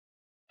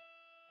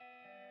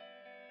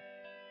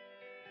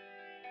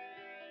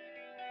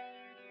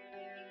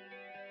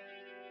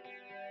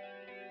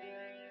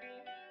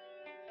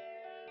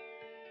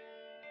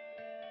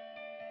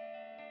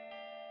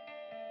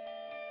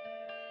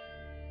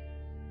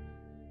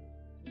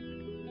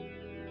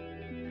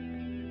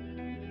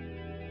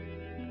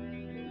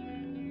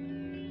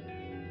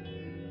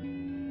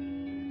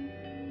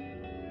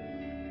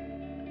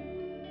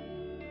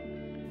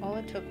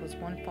it took was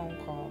one phone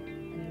call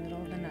in the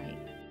middle of the night,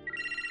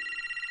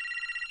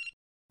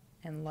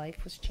 and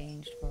life was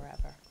changed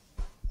forever.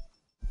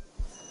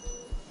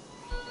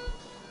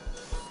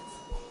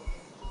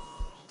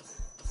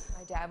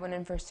 My dad went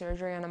in for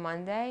surgery on a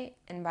Monday,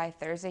 and by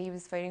Thursday he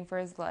was fighting for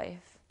his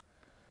life.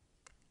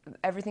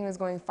 Everything was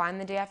going fine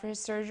the day after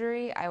his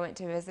surgery. I went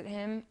to visit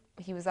him.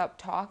 He was up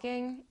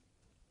talking.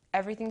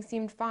 Everything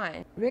seemed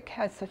fine. Rick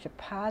had such a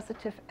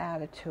positive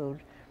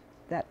attitude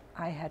that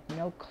I had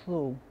no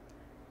clue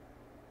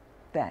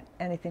that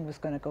anything was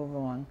going to go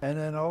wrong. And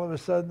then all of a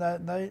sudden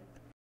that night,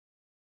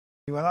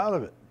 he went out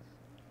of it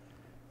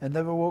and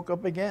never woke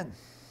up again.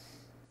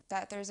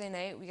 That Thursday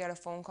night, we got a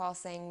phone call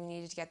saying we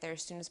needed to get there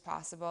as soon as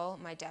possible.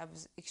 My dad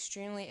was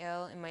extremely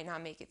ill and might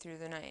not make it through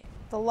the night.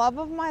 The love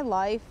of my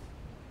life,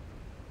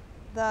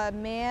 the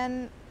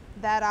man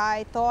that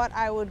I thought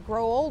I would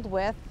grow old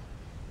with,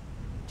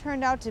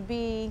 turned out to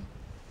be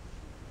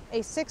a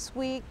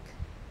 6-week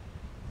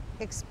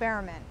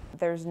experiment.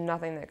 There's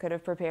nothing that could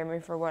have prepared me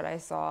for what I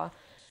saw.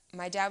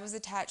 My dad was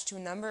attached to a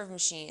number of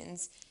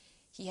machines.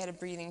 He had a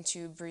breathing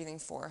tube breathing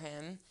for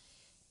him.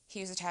 He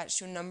was attached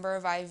to a number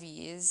of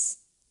IVs.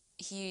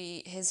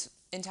 His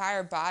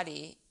entire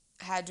body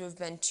had to have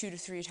been 2 to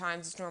 3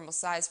 times its normal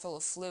size, full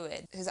of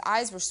fluid. His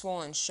eyes were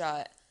swollen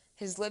shut.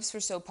 His lips were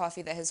so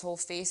puffy that his whole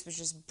face was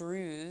just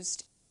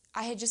bruised.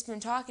 I had just been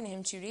talking to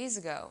him 2 days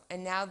ago,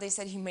 and now they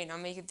said he might not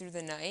make it through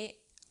the night.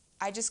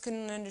 I just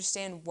couldn't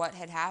understand what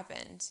had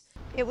happened.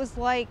 It was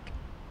like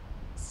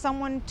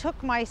someone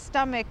took my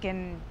stomach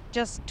and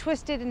just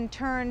twisted and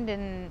turned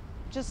and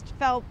just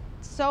felt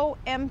so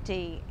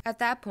empty. At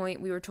that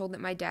point, we were told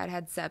that my dad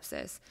had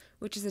sepsis,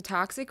 which is a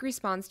toxic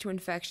response to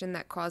infection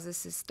that causes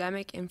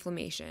systemic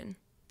inflammation.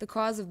 The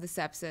cause of the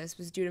sepsis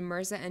was due to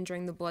MRSA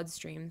entering the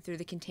bloodstream through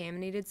the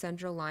contaminated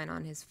central line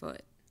on his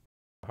foot.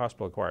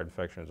 Hospital-acquired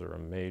infections are a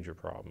major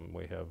problem.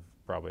 We have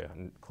probably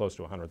close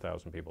to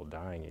 100,000 people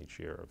dying each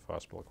year of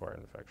hospital-acquired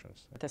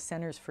infections. The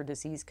Centers for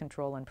Disease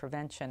Control and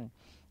Prevention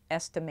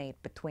estimate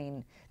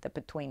that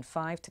between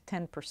 5 to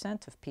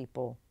 10% of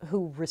people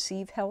who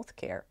receive health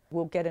care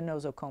will get a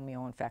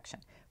nosocomial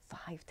infection.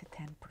 5 to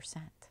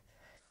 10%.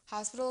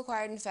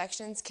 Hospital-acquired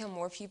infections kill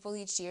more people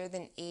each year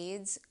than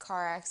AIDS,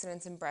 car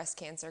accidents, and breast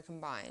cancer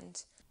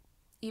combined.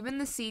 Even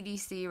the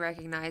CDC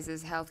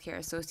recognizes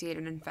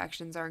healthcare-associated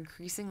infections are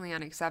increasingly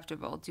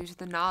unacceptable due to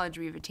the knowledge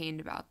we've attained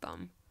about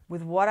them.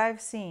 With what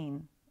I've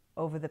seen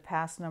over the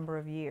past number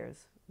of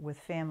years with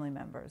family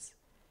members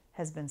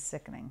has been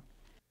sickening.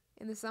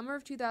 In the summer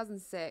of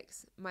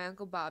 2006, my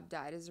Uncle Bob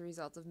died as a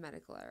result of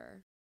medical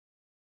error.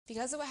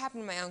 Because of what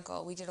happened to my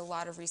uncle, we did a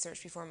lot of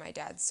research before my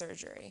dad's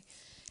surgery.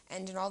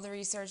 And in all the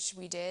research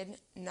we did,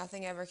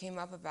 nothing ever came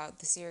up about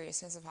the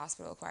seriousness of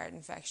hospital-acquired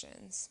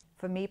infections.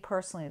 For me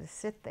personally to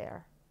sit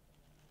there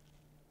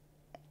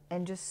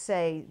and just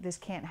say, this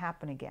can't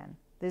happen again.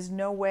 There's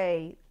no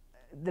way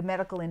the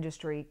medical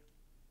industry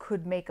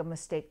could make a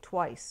mistake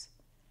twice.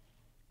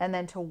 And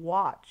then to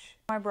watch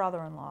my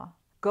brother-in-law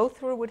go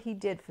through what he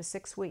did for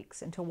 6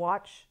 weeks and to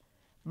watch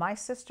my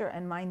sister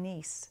and my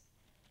niece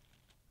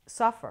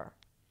suffer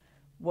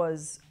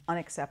was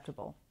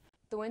unacceptable.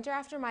 The winter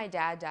after my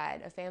dad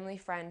died, a family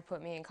friend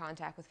put me in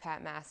contact with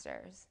Pat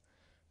Masters.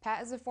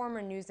 Pat is a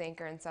former news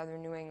anchor in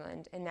southern New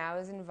England and now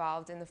is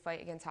involved in the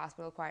fight against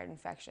hospital-acquired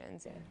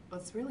infections.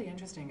 What's really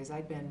interesting is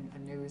I've been a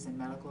news and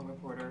medical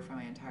reporter for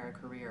my entire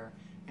career,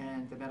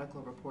 and the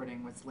medical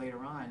reporting was later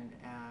on,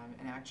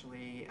 and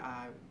actually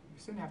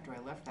soon after I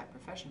left that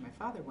profession, my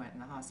father went in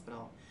the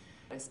hospital.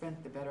 I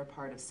spent the better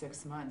part of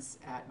 6 months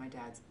at my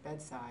dad's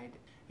bedside.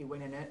 He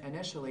went in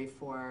initially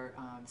for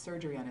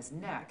surgery on his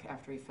neck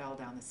after he fell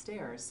down the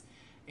stairs.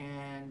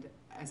 And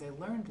as I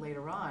learned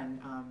later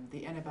on,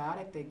 the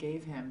antibiotic they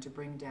gave him to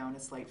bring down a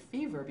slight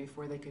fever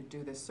before they could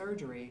do the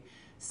surgery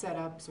set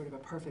up sort of a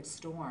perfect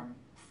storm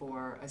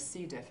for a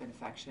C. diff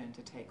infection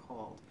to take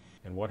hold.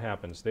 And what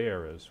happens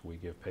there is we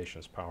give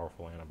patients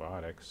powerful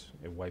antibiotics.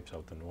 It wipes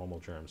out the normal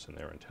germs in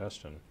their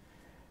intestine.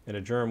 And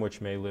a germ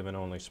which may live in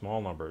only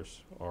small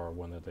numbers, or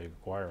one that they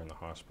acquire in the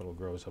hospital,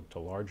 grows up to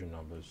larger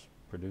numbers,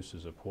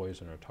 produces a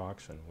poison or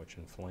toxin which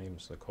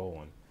inflames the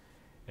colon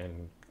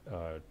and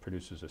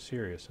produces a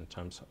serious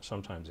and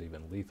sometimes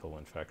even lethal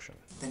infection.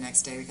 The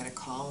next day we got a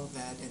call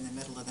that in the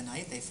middle of the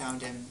night they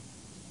found him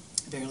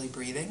barely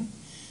breathing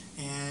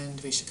and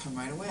we should come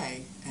right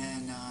away.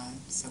 And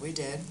so we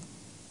did.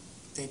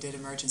 They did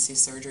emergency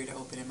surgery to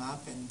open him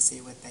up and see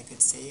what they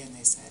could see, and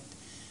they said,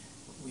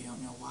 we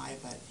don't know why,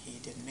 but he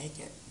didn't make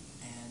it.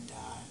 And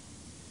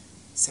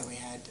so we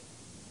had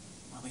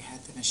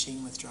the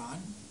machine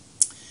withdrawn.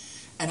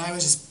 And I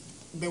was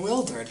just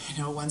bewildered.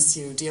 You know, once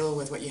you deal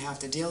with what you have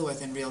to deal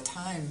with in real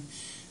time,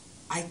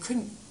 I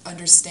couldn't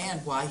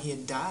understand why he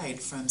had died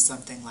from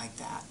something like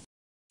that.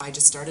 I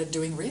just started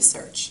doing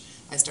research.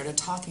 I started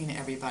talking to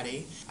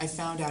everybody. I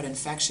found out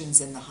infections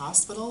in the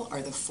hospital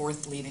are the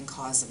 4th leading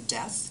cause of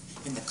death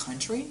in the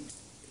country.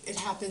 It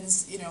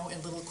happens, you know,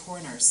 in little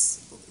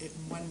corners.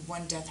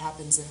 One death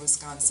happens in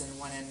Wisconsin,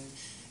 one in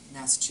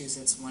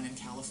Massachusetts, one in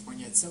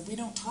California. So we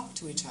don't talk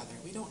to each other.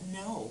 We don't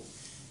know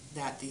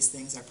that these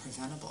things are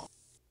preventable.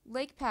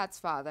 Like Pat's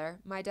father,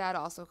 my dad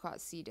also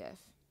caught C. diff.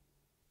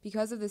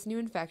 Because of this new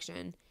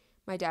infection,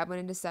 my dad went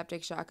into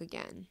septic shock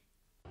again.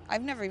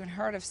 I've never even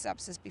heard of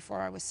sepsis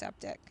before I was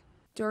septic.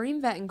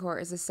 Doreen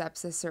Betancourt is a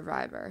sepsis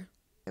survivor.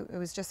 It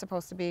was just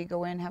supposed to be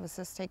go in, have a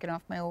cyst taken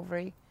off my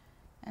ovary,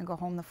 and go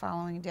home the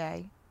following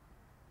day.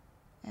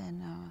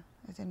 And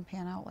it didn't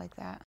pan out like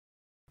that.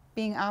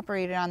 Being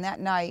operated on that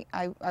night,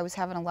 I was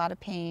having a lot of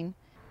pain.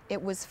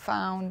 It was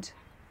found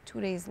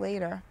 2 days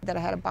later that I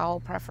had a bowel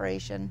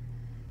perforation,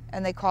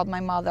 and they called my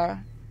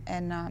mother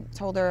and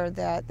told her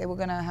that they were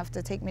going to have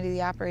to take me to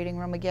the operating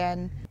room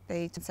again.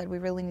 They said, we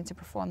really need to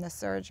perform this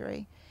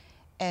surgery,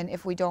 and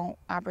if we don't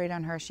operate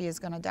on her, she is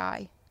going to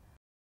die.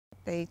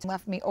 They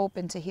left me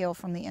open to heal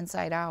from the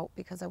inside out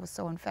because I was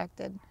so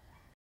infected.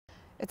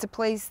 It's a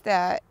place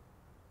that,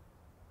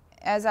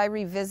 as I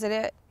revisit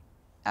it,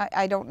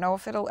 I don't know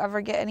if it'll ever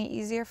get any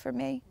easier for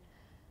me.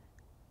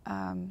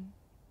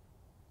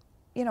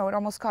 You know, it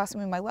almost cost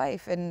me my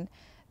life, and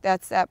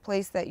that's that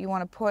place that you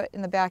want to put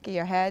in the back of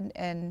your head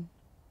and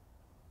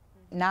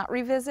not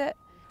revisit.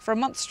 For a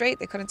month straight,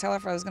 they couldn't tell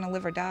if I was going to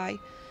live or die.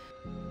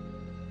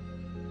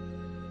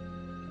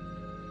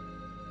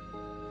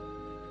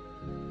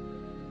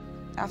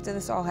 After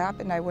this all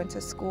happened, I went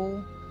to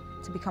school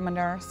to become a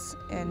nurse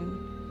and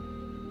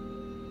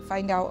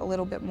find out a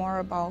little bit more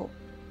about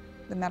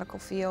the medical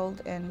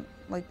field and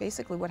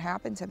basically what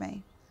happened to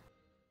me.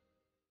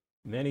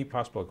 Many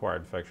possible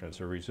acquired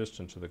infections are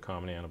resistant to the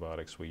common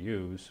antibiotics we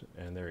use,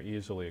 and they're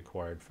easily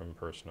acquired from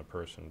person to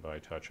person by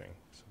touching,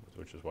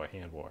 which is why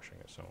hand washing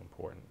is so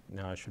important.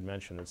 Now, I should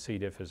mention that C.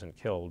 diff isn't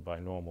killed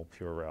by normal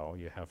Purell.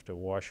 You have to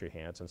wash your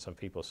hands, and some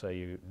people say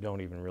you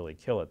don't even really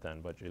kill it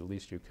then, but at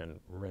least you can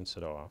rinse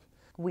it off.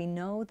 We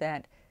know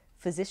that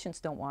physicians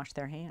don't wash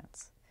their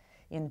hands.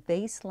 In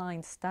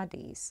baseline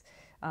studies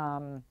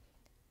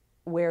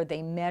where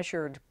they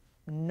measured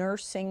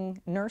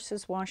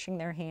nurses washing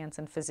their hands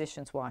and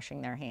physicians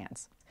washing their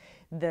hands,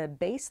 the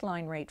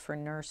baseline rate for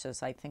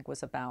nurses, I think,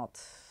 was about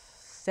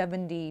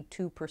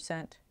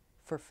 72%.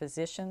 For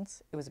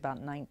physicians, it was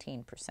about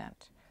 19%.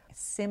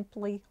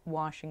 Simply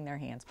washing their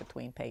hands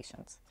between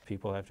patients.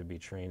 People have to be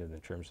trained in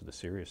terms of the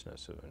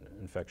seriousness of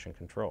infection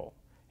control.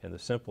 And the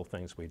simple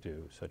things we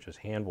do, such as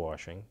hand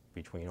washing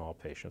between all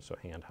patients, so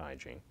hand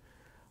hygiene,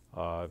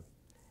 the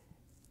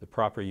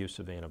proper use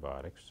of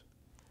antibiotics,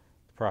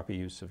 the proper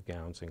use of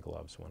gowns and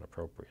gloves when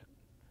appropriate.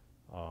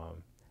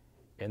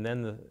 And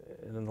then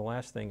the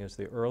last thing is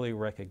the early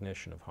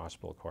recognition of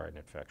hospital-acquired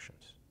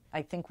infections.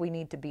 I think we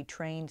need to be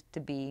trained to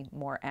be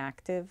more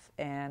active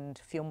and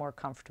feel more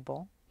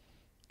comfortable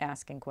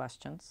asking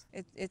questions.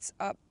 It's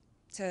up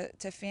to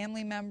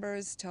family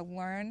members to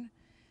learn,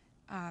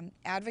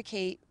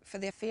 advocate for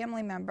their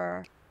family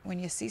member. When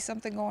you see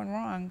something going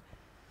wrong,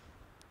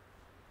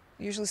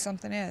 usually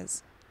something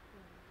is.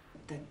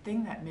 The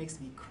thing that makes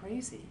me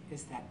crazy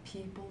is that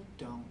people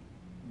don't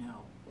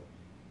know.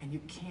 And you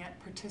can't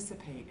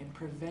participate in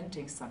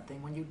preventing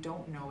something when you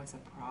don't know it's a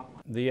problem.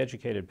 The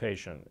educated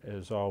patient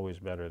is always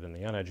better than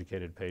the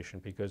uneducated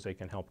patient because they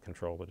can help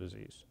control the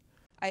disease.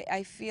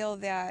 I feel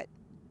that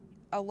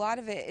a lot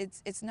of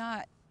it's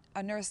not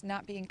a nurse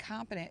not being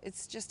competent,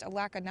 it's just a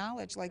lack of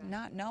knowledge, like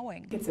not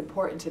knowing. It's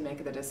important to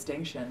make the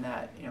distinction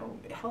that,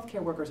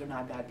 healthcare workers are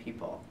not bad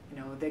people.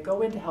 They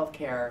go into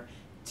healthcare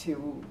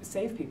to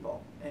save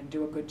people and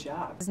do a good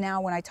job.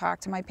 Now when I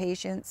talk to my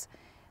patients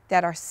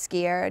that are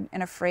scared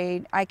and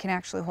afraid, I can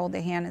actually hold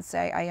their hand and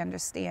say, I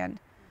understand.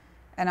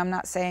 And I'm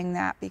not saying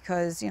that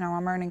because,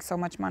 I'm earning so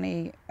much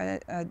money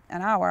an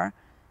hour.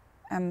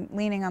 I'm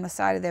leaning on the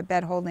side of their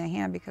bed holding their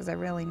hand because I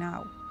really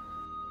know.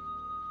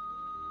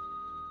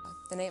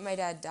 The night my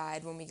dad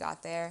died, when we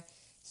got there,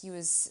 he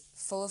was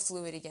full of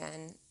fluid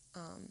again,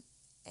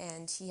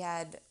 and he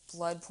had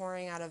blood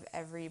pouring out of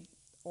every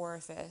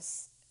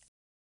orifice.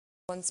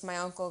 Once my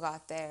uncle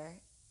got there,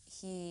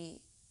 he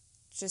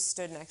just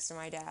stood next to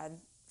my dad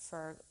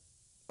for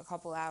a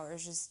couple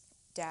hours, just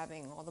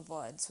dabbing all the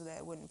blood so that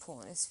it wouldn't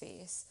pool in his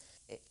face.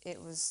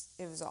 It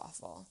was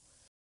awful.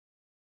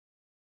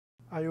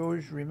 I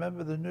always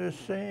remember the nurse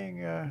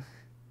saying,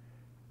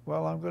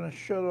 well, I'm going to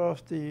shut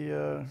off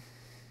the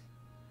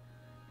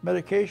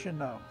medication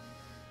now.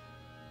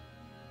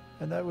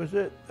 And that was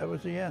it. That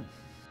was the end.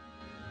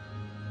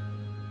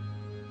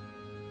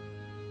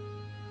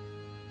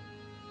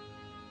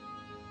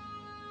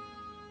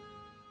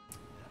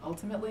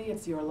 Ultimately,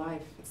 it's your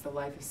life. It's the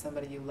life of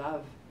somebody you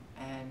love.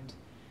 And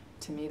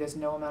to me, there's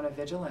no amount of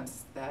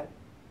vigilance that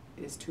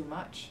is too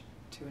much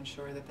to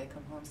ensure that they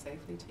come home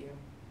safely to you.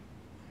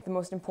 The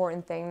most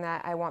important thing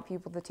that I want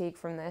people to take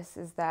from this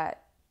is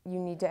that you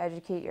need to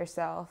educate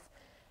yourself,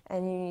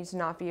 and you need to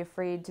not be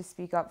afraid to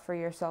speak up for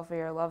yourself or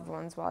your loved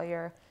ones while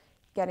you're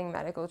getting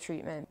medical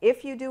treatment.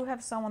 If you do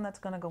have someone that's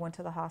going to go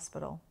into the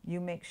hospital, you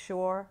make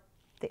sure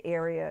the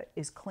area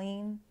is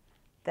clean,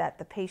 that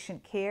the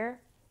patient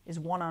care is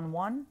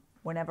one-on-one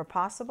whenever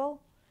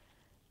possible.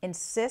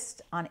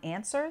 Insist on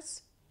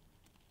answers,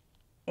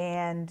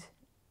 and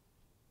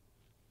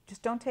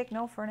just don't take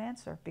no for an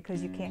answer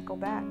because you can't go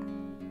back.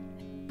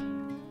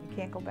 You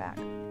can't go back.